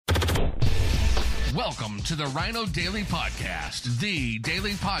Welcome to the Rhino Daily Podcast, the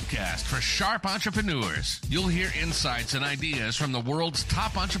daily podcast for sharp entrepreneurs. You'll hear insights and ideas from the world's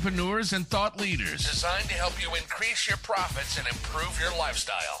top entrepreneurs and thought leaders, designed to help you increase your profits and improve your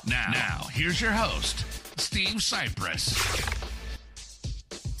lifestyle. Now, here's your host, Steve Sipress.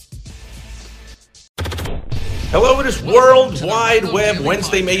 Hello, it is World Wide Web,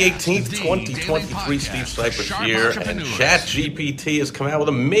 Wednesday, May 18th, 2023. Steve Sipress here, and ChatGPT has come out with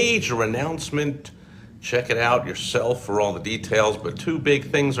a major announcement. Check it out yourself for all the details, but two big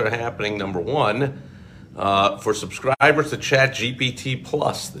things are happening. Number one, for subscribers to ChatGPT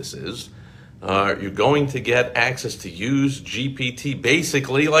Plus, you're going to get access to use GPT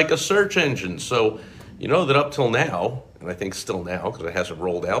basically like a search engine. So you know that up till now, and I think still now because it hasn't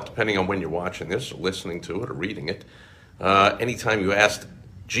rolled out, depending on when you're watching this or listening to it or reading it, anytime you asked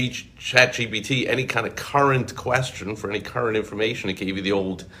ChatGPT any kind of current question for any current information, it gave you the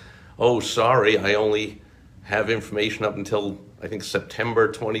old, oh, sorry, I only have information up until, I think,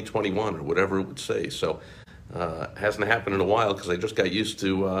 September 2021 or whatever it would say. So it hasn't happened in a while because I just got used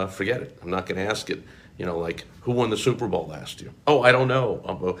to forget it. I'm not going to ask it, like, who won the Super Bowl last year? Oh, I don't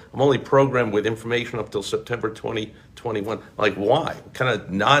know. I'm only programmed with information up till September 2021. Like, why? What kind of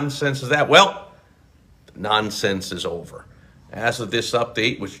nonsense is that? Well, nonsense is over. As of this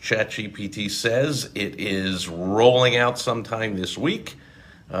update, which ChatGPT says it is rolling out sometime this week,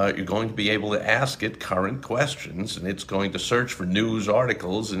 you're going to be able to ask it current questions, and it's going to search for news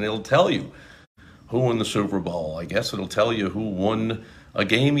articles, and it'll tell you who won the Super Bowl. I guess it'll tell you who won a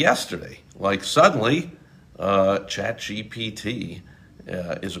game yesterday. Like, suddenly, ChatGPT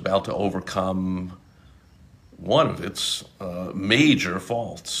is about to overcome one of its major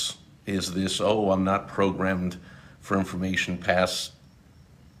faults. Is this, I'm not programmed for information past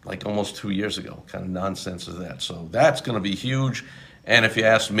like almost 2 years ago. What kind of nonsense is that? So that's going to be huge. And if you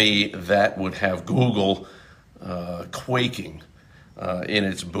ask me, that would have Google quaking in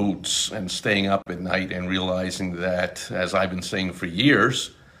its boots and staying up at night and realizing that, as I've been saying for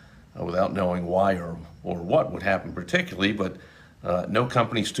years, without knowing why or what would happen particularly, but no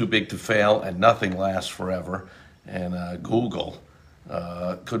company's too big to fail and nothing lasts forever. And Google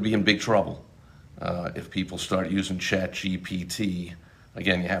could be in big trouble if people start using ChatGPT.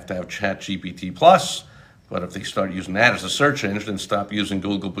 Again, you have to have ChatGPT Plus. But if they start using that as a search engine and stop using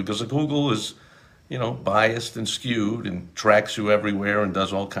Google, because Google is, biased and skewed and tracks you everywhere and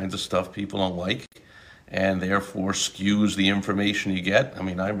does all kinds of stuff people don't like, and therefore skews the information you get. I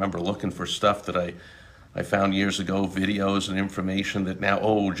mean, I remember looking for stuff that I found years ago, videos and information that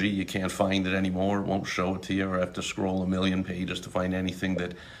now, you can't find it anymore. It won't show it to you, or I have to scroll a million pages to find anything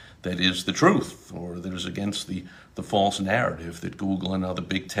that is the truth, or that is against the false narrative that Google and other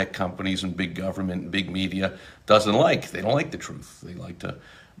big tech companies and big government and big media doesn't like. They don't like the truth. They like to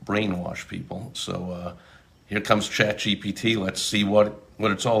brainwash people. So here comes ChatGPT. Let's see what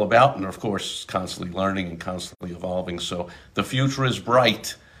it's all about. And of course, it's constantly learning and constantly evolving. So the future is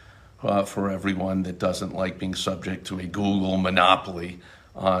bright for everyone that doesn't like being subject to a Google monopoly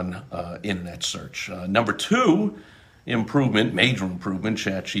on internet search. Number two, major improvement,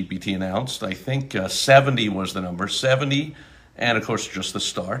 ChatGPT announced. I think 70 was the number, 70, and of course just the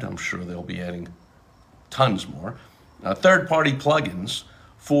start. I'm sure they'll be adding tons more. Third-party plugins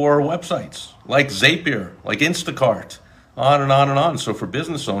for websites, like Zapier, like Instacart, on and on and on. So for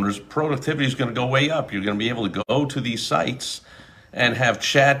business owners, productivity is going to go way up. You're going to be able to go to these sites and have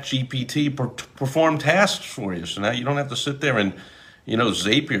ChatGPT perform tasks for you. So now you don't have to sit there and,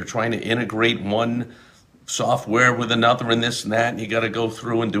 Zapier trying to integrate one software with another and this and that, and you got to go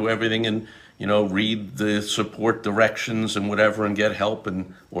through and do everything and read the support directions and whatever and get help,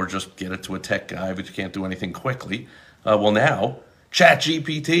 or just get it to a tech guy, but you can't do anything quickly. Well, now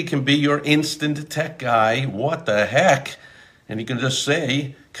ChatGPT can be your instant tech guy. What the heck? And you can just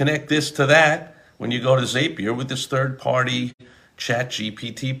say, connect this to that when you go to Zapier with this third-party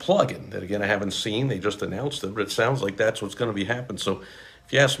ChatGPT plugin that, again, I haven't seen. They just announced it, but it sounds like that's what's going to be happening. So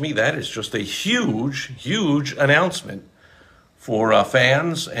if you ask me, that is just a huge, huge announcement for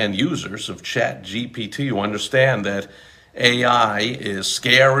fans and users of ChatGPT who understand that AI is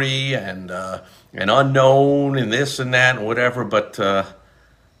scary and unknown and this and that and whatever. But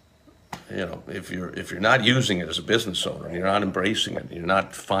if you're not using it as a business owner, and you're not embracing it, and you're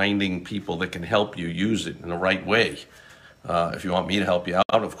not finding people that can help you use it in the right way. If you want me to help you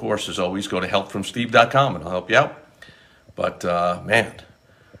out, of course, as always, go to helpfromsteve.com and I'll help you out. But man,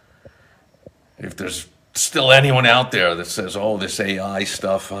 if there's still anyone out there that says, this AI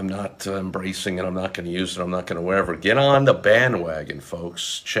stuff, I'm not embracing it, I'm not going to use it, I'm not going to wherever, get on the bandwagon,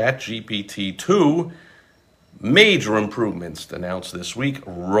 folks. ChatGPT 2, major improvements announced this week,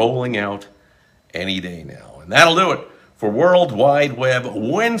 rolling out any day now. And that'll do it for World Wide Web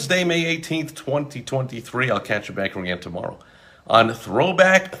Wednesday, May 18th, 2023. I'll catch you back again tomorrow on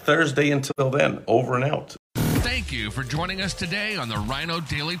Throwback Thursday. Until then, over and out. Thank you for joining us today on the Rhino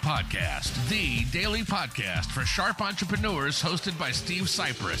Daily Podcast, the daily podcast for sharp entrepreneurs hosted by Steve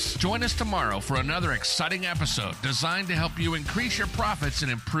Sipress. Join us tomorrow for another exciting episode designed to help you increase your profits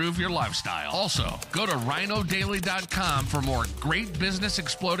and improve your lifestyle. Also, go to rhinodaily.com for more great business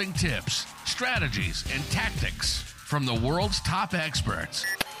exploding tips, strategies, and tactics from the world's top experts.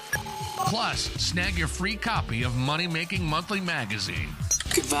 Plus, snag your free copy of Money Making Monthly magazine.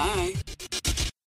 Goodbye.